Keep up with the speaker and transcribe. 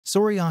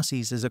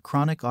Psoriasis is a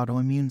chronic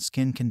autoimmune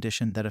skin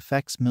condition that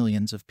affects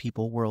millions of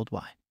people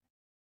worldwide.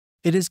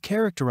 It is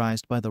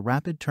characterized by the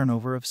rapid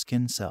turnover of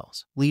skin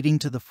cells, leading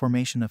to the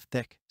formation of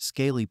thick,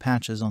 scaly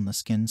patches on the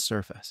skin's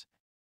surface.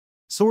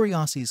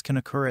 Psoriasis can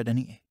occur at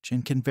any age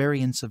and can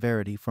vary in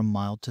severity from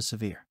mild to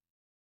severe.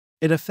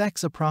 It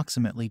affects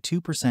approximately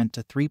 2%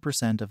 to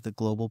 3% of the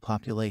global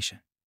population.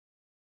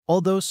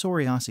 Although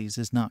psoriasis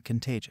is not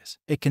contagious,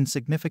 it can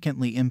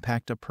significantly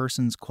impact a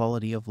person's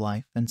quality of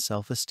life and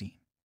self-esteem.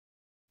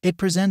 It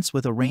presents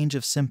with a range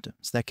of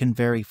symptoms that can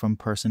vary from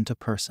person to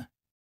person.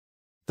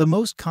 The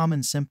most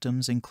common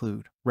symptoms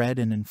include red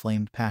and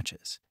inflamed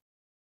patches.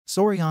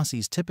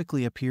 Psoriasis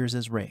typically appears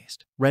as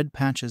raised, red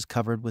patches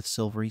covered with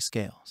silvery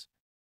scales.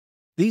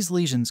 These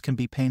lesions can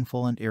be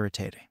painful and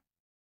irritating.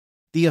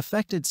 The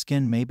affected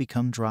skin may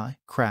become dry,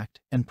 cracked,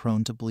 and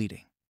prone to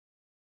bleeding.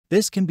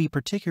 This can be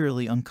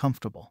particularly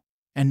uncomfortable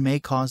and may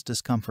cause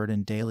discomfort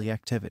in daily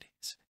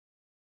activities.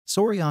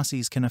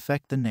 Psoriasis can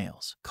affect the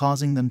nails,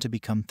 causing them to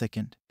become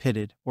thickened,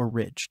 pitted, or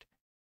ridged.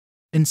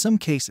 In some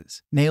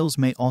cases, nails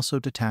may also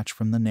detach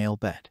from the nail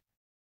bed.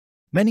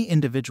 Many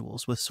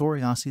individuals with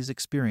psoriasis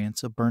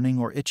experience a burning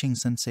or itching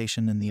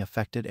sensation in the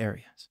affected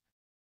areas.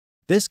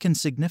 This can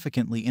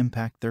significantly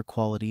impact their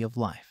quality of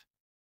life.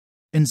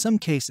 In some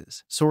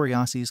cases,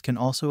 psoriasis can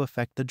also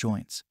affect the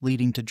joints,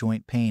 leading to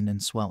joint pain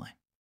and swelling.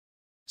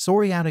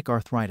 Psoriatic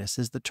arthritis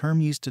is the term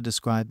used to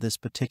describe this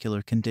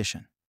particular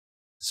condition.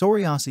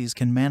 Psoriasis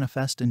can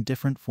manifest in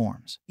different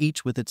forms,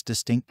 each with its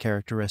distinct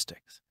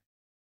characteristics.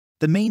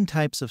 The main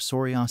types of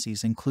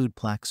psoriasis include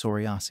plaque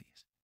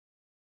psoriasis.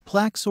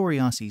 Plaque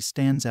psoriasis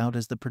stands out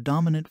as the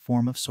predominant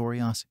form of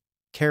psoriasis,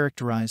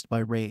 characterized by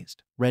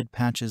raised, red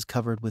patches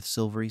covered with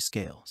silvery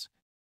scales.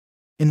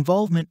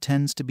 Involvement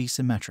tends to be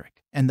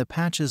symmetric, and the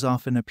patches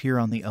often appear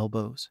on the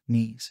elbows,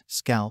 knees,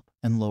 scalp,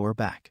 and lower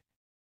back.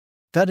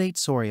 Cutate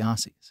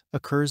psoriasis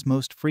occurs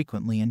most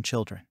frequently in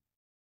children.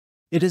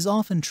 It is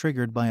often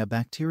triggered by a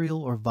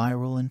bacterial or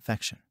viral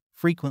infection,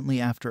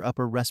 frequently after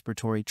upper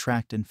respiratory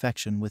tract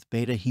infection with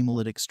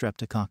beta-hemolytic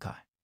streptococci.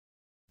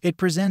 It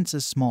presents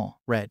as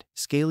small, red,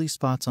 scaly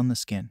spots on the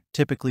skin,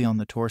 typically on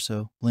the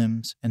torso,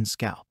 limbs, and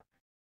scalp.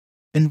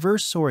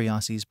 Inverse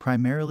psoriasis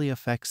primarily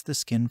affects the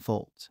skin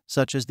folds,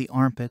 such as the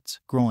armpits,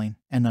 groin,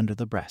 and under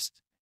the breast.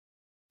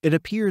 It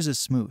appears as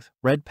smooth,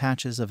 red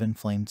patches of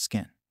inflamed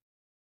skin.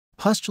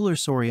 Pustular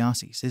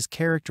psoriasis is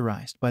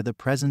characterized by the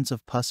presence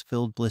of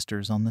pus-filled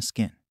blisters on the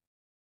skin.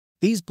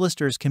 These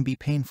blisters can be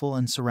painful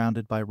and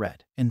surrounded by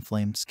red,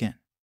 inflamed skin.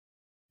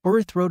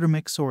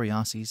 Erythrodermic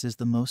psoriasis is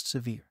the most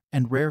severe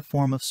and rare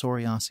form of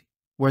psoriasis,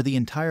 where the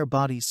entire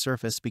body's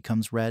surface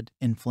becomes red,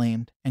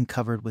 inflamed, and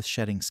covered with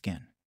shedding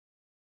skin.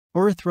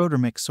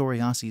 Erythrodermic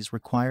psoriasis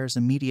requires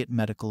immediate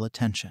medical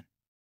attention.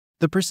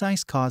 The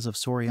precise cause of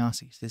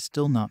psoriasis is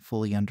still not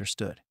fully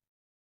understood.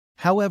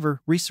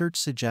 However, research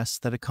suggests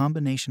that a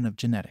combination of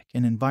genetic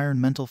and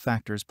environmental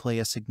factors play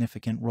a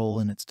significant role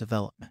in its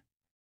development.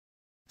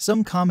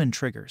 Some common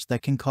triggers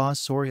that can cause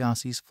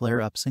psoriasis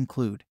flare-ups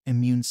include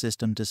immune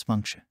system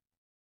dysfunction.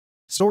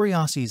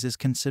 Psoriasis is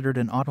considered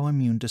an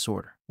autoimmune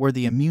disorder where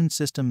the immune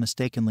system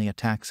mistakenly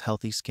attacks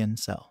healthy skin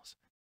cells.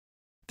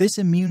 This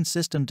immune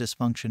system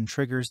dysfunction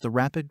triggers the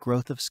rapid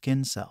growth of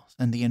skin cells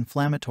and the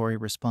inflammatory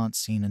response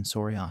seen in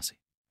psoriasis.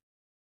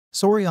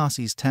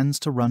 Psoriasis tends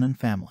to run in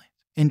families,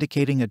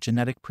 indicating a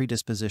genetic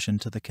predisposition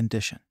to the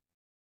condition.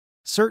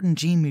 Certain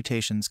gene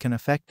mutations can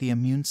affect the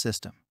immune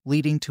system,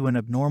 leading to an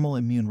abnormal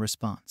immune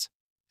response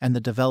and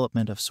the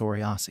development of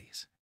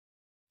psoriasis.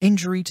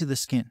 Injury to the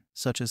skin,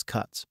 such as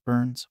cuts,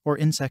 burns, or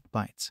insect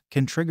bites,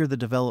 can trigger the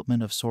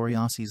development of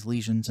psoriasis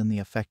lesions in the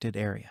affected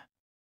area.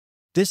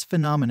 This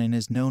phenomenon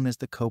is known as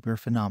the Koper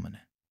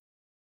phenomenon.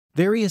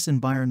 Various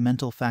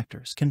environmental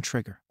factors can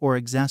trigger or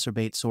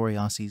exacerbate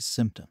psoriasis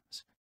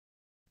symptoms.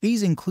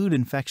 These include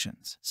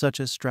infections, such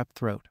as strep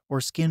throat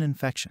or skin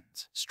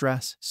infections,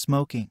 stress,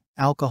 smoking,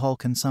 alcohol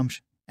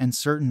consumption, and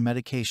certain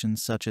medications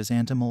such as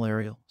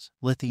antimalarials,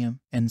 lithium,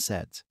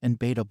 NSAIDs, and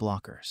beta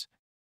blockers.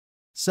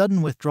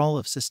 Sudden withdrawal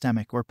of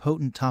systemic or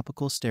potent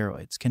topical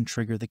steroids can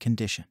trigger the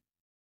condition.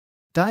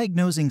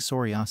 Diagnosing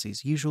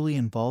psoriasis usually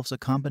involves a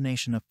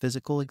combination of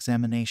physical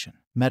examination,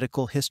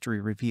 medical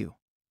history review,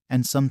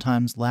 and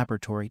sometimes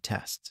laboratory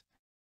tests.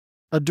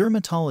 A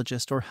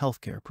dermatologist or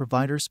healthcare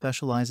provider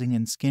specializing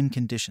in skin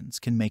conditions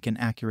can make an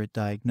accurate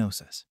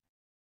diagnosis.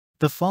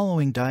 The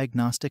following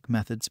diagnostic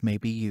methods may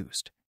be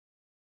used.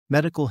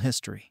 Medical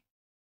history.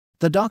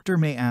 The doctor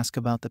may ask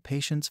about the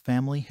patient's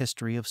family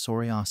history of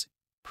psoriasis,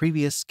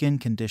 previous skin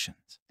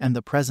conditions, and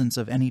the presence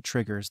of any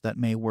triggers that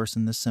may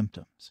worsen the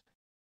symptoms.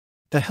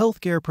 The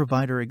healthcare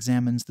provider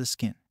examines the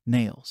skin,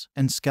 nails,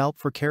 and scalp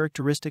for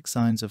characteristic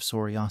signs of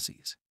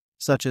psoriasis,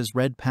 such as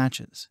red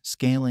patches,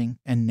 scaling,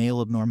 and nail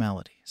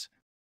abnormalities.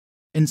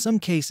 In some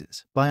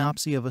cases,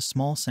 biopsy of a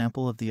small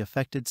sample of the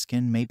affected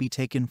skin may be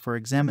taken for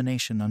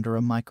examination under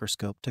a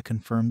microscope to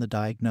confirm the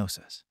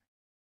diagnosis.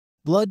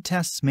 Blood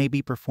tests may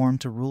be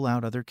performed to rule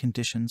out other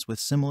conditions with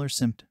similar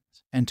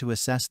symptoms and to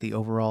assess the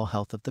overall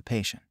health of the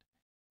patient.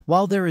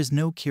 While there is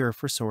no cure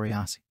for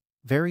psoriasis,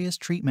 various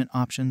treatment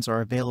options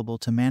are available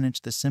to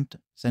manage the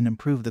symptoms and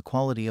improve the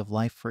quality of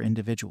life for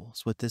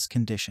individuals with this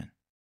condition.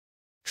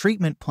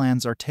 Treatment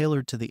plans are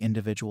tailored to the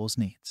individual's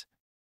needs.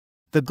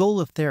 The goal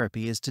of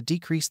therapy is to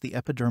decrease the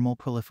epidermal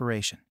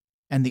proliferation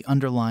and the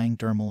underlying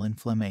dermal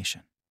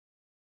inflammation.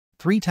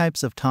 3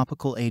 types of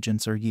topical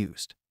agents are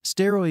used: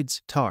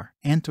 steroids, tar,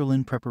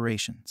 anthralin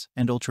preparations,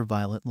 and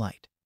ultraviolet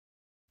light.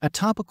 A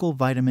topical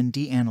vitamin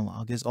D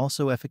analog is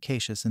also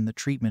efficacious in the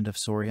treatment of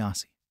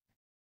psoriasis.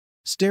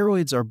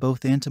 Steroids are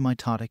both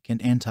antimitotic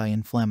and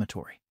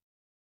anti-inflammatory.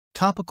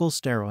 Topical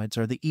steroids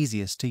are the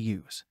easiest to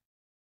use.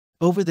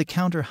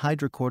 Over-the-counter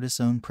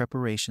hydrocortisone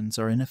preparations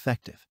are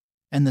ineffective,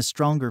 and the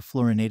stronger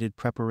fluorinated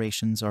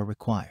preparations are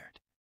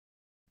required.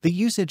 The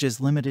usage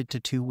is limited to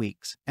 2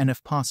 weeks, and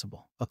if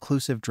possible,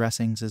 occlusive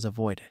dressings is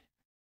avoided.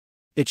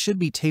 It should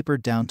be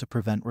tapered down to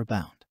prevent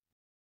rebound.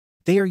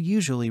 They are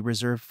usually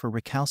reserved for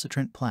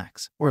recalcitrant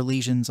plaques or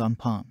lesions on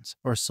palms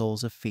or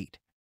soles of feet.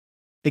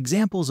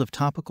 Examples of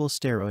topical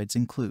steroids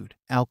include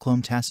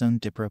alclomitasone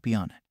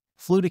dipropionate,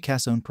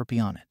 fluticasone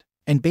propionate,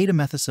 and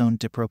betamethasone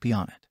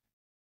dipropionate.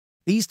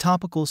 These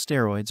topical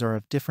steroids are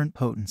of different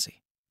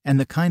potency, and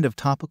the kind of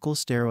topical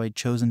steroid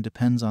chosen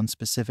depends on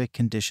specific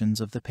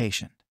conditions of the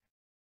patient.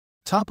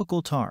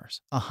 Topical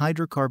tars, a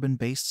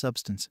hydrocarbon-based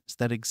substances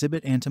that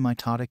exhibit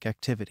antimitotic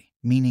activity,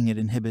 meaning it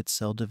inhibits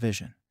cell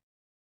division.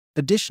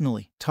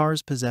 Additionally,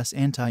 tars possess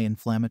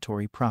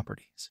anti-inflammatory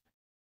properties.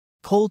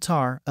 Coal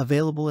tar,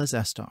 available as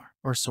estar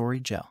or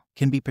sori gel,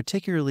 can be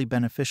particularly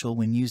beneficial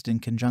when used in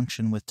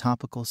conjunction with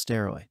topical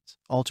steroids,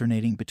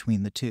 alternating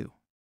between the two.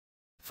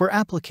 For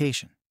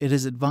application, it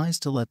is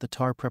advised to let the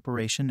tar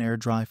preparation air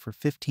dry for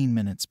 15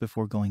 minutes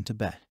before going to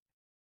bed.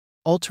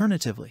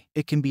 Alternatively,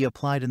 it can be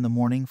applied in the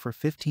morning for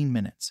 15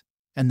 minutes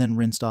and then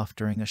rinsed off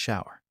during a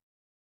shower.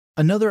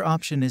 Another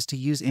option is to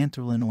use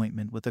anthralin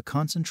ointment with a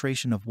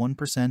concentration of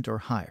 1% or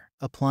higher,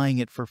 applying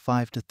it for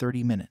 5 to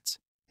 30 minutes,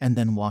 and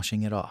then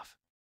washing it off.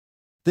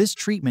 This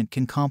treatment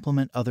can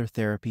complement other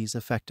therapies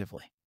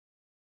effectively.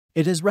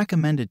 It is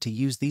recommended to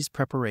use these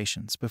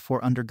preparations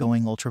before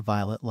undergoing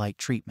ultraviolet light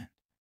treatment.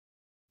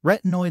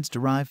 Retinoids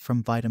derived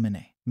from vitamin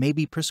A may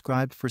be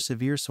prescribed for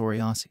severe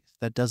psoriasis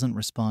that doesn't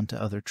respond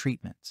to other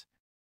treatments.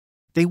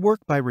 They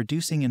work by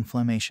reducing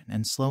inflammation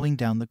and slowing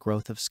down the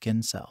growth of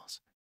skin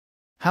cells.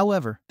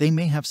 However, they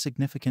may have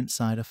significant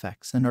side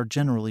effects and are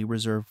generally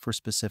reserved for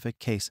specific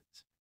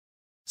cases.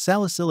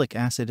 Salicylic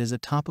acid is a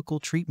topical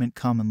treatment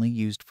commonly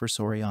used for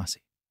psoriasis.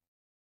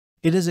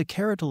 It is a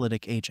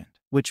keratolytic agent,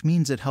 which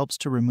means it helps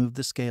to remove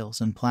the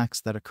scales and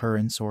plaques that occur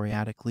in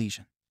psoriatic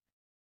lesions.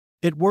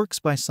 It works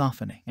by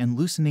softening and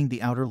loosening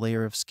the outer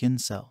layer of skin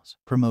cells,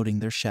 promoting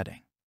their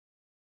shedding.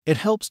 It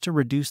helps to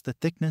reduce the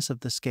thickness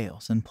of the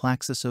scales and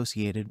plaques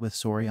associated with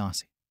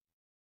psoriasis.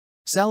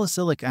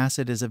 Salicylic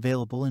acid is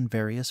available in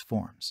various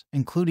forms,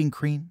 including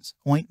creams,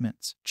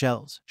 ointments,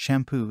 gels,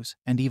 shampoos,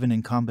 and even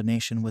in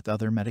combination with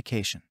other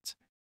medications.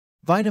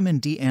 Vitamin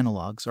D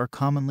analogs are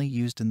commonly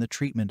used in the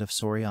treatment of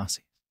psoriasis.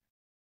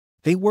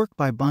 They work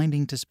by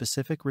binding to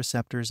specific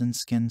receptors in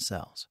skin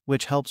cells,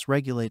 which helps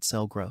regulate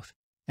cell growth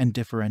and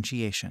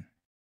differentiation.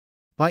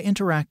 By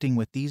interacting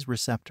with these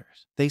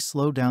receptors, they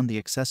slow down the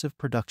excessive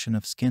production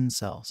of skin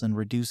cells and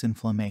reduce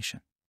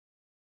inflammation.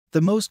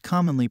 The most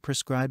commonly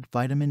prescribed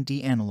vitamin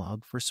D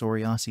analog for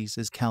psoriasis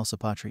is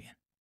calcipotriene.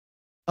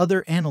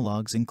 Other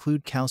analogs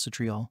include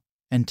calcitriol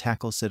and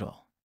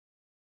tacalcidol.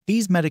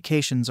 These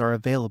medications are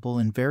available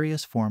in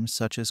various forms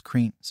such as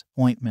creams,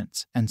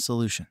 ointments, and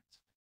solutions.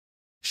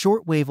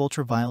 Short-wave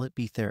ultraviolet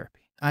B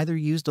therapy, either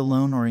used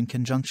alone or in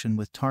conjunction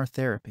with tar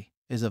therapy,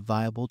 is a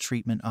viable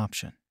treatment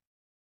option.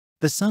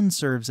 The sun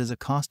serves as a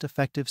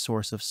cost-effective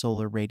source of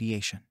solar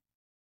radiation.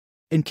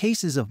 In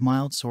cases of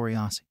mild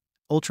psoriasis,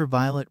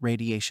 ultraviolet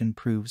radiation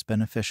proves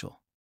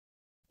beneficial.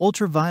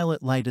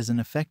 Ultraviolet light is an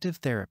effective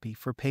therapy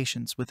for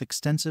patients with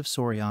extensive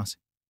psoriasis,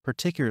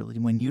 particularly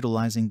when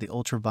utilizing the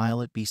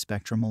ultraviolet B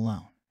spectrum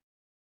alone,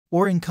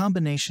 or in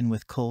combination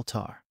with coal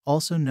tar,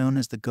 also known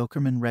as the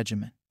Gokerman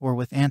regimen, or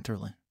with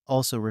anthralin,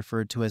 also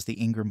referred to as the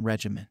Ingram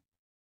regimen.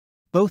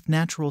 Both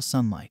natural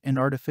sunlight and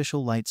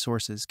artificial light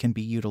sources can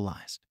be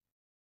utilized.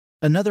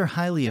 Another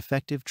highly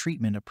effective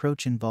treatment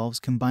approach involves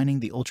combining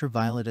the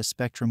ultraviolet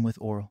spectrum with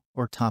oral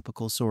or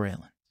topical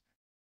psorialine.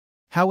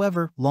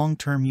 However,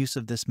 long-term use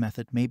of this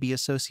method may be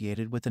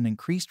associated with an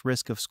increased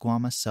risk of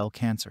squamous cell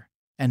cancer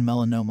and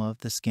melanoma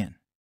of the skin.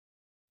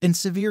 In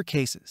severe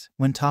cases,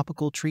 when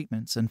topical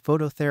treatments and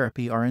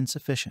phototherapy are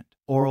insufficient,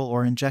 oral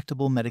or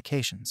injectable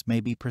medications may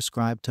be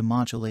prescribed to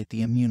modulate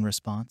the immune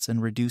response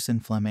and reduce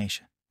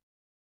inflammation.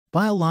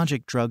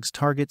 Biologic drugs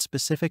target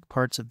specific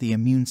parts of the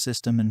immune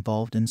system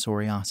involved in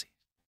psoriasis.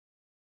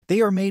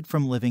 They are made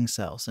from living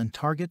cells and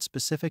target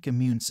specific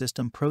immune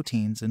system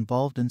proteins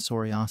involved in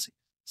psoriasis,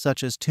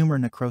 such as tumor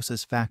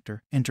necrosis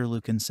factor,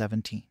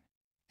 interleukin-17,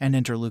 and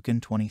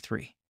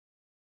interleukin-23.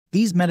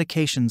 These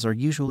medications are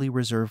usually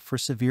reserved for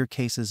severe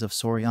cases of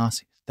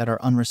psoriasis that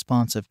are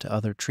unresponsive to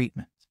other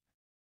treatments.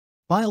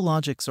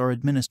 Biologics are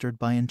administered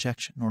by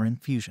injection or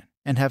infusion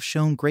and have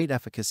shown great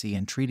efficacy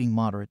in treating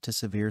moderate to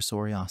severe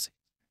psoriasis.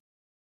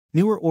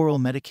 Newer oral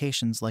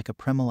medications like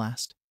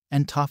apremilast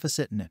and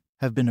tofacitinib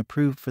have been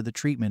approved for the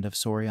treatment of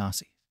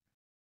psoriasis.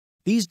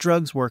 These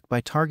drugs work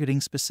by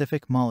targeting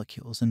specific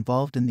molecules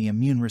involved in the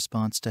immune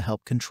response to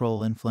help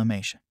control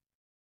inflammation.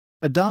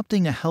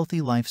 Adopting a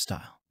healthy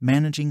lifestyle,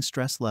 managing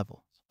stress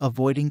levels,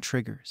 avoiding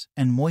triggers,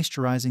 and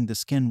moisturizing the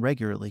skin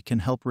regularly can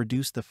help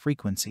reduce the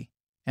frequency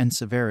and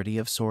severity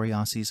of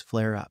psoriasis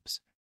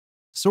flare-ups.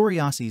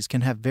 Psoriasis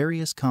can have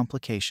various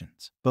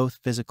complications, both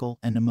physical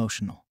and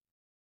emotional.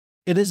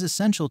 It is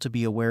essential to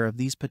be aware of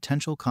these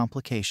potential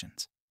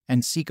complications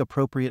and seek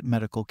appropriate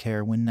medical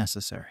care when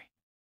necessary.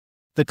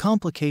 The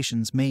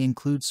complications may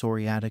include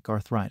psoriatic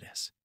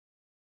arthritis.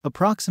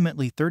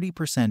 Approximately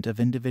 30% of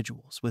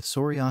individuals with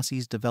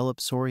psoriasis develop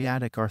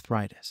psoriatic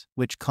arthritis,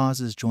 which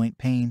causes joint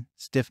pain,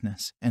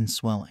 stiffness, and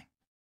swelling.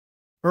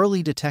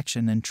 Early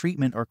detection and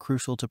treatment are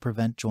crucial to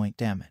prevent joint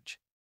damage.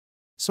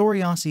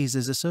 Psoriasis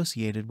is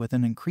associated with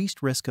an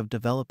increased risk of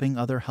developing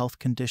other health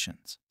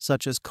conditions,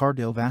 such as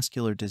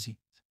cardiovascular disease,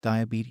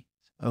 diabetes,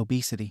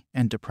 obesity,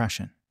 and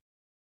depression.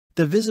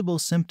 The visible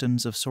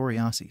symptoms of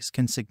psoriasis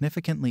can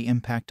significantly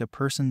impact a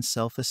person's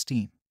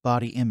self-esteem,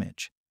 body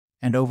image,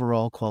 and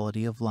overall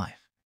quality of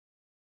life.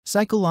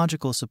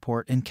 Psychological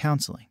support and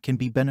counseling can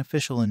be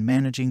beneficial in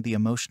managing the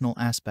emotional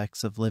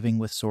aspects of living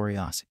with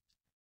psoriasis.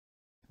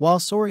 While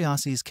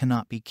psoriasis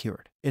cannot be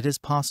cured, it is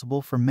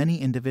possible for many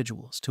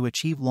individuals to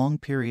achieve long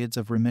periods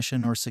of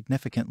remission or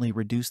significantly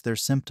reduce their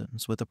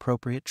symptoms with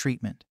appropriate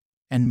treatment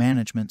and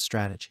management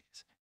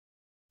strategies.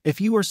 If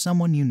you or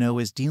someone you know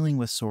is dealing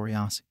with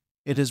psoriasis,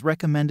 it is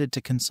recommended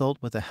to consult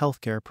with a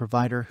healthcare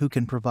provider who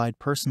can provide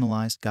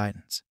personalized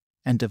guidance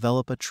and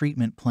develop a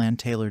treatment plan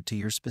tailored to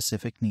your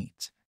specific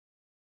needs.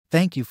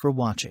 Thank you for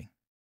watching.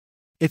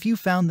 If you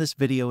found this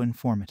video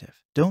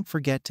informative, don't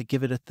forget to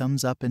give it a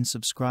thumbs up and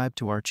subscribe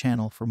to our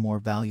channel for more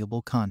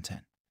valuable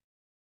content.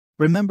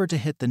 Remember to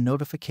hit the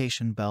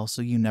notification bell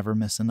so you never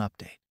miss an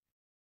update.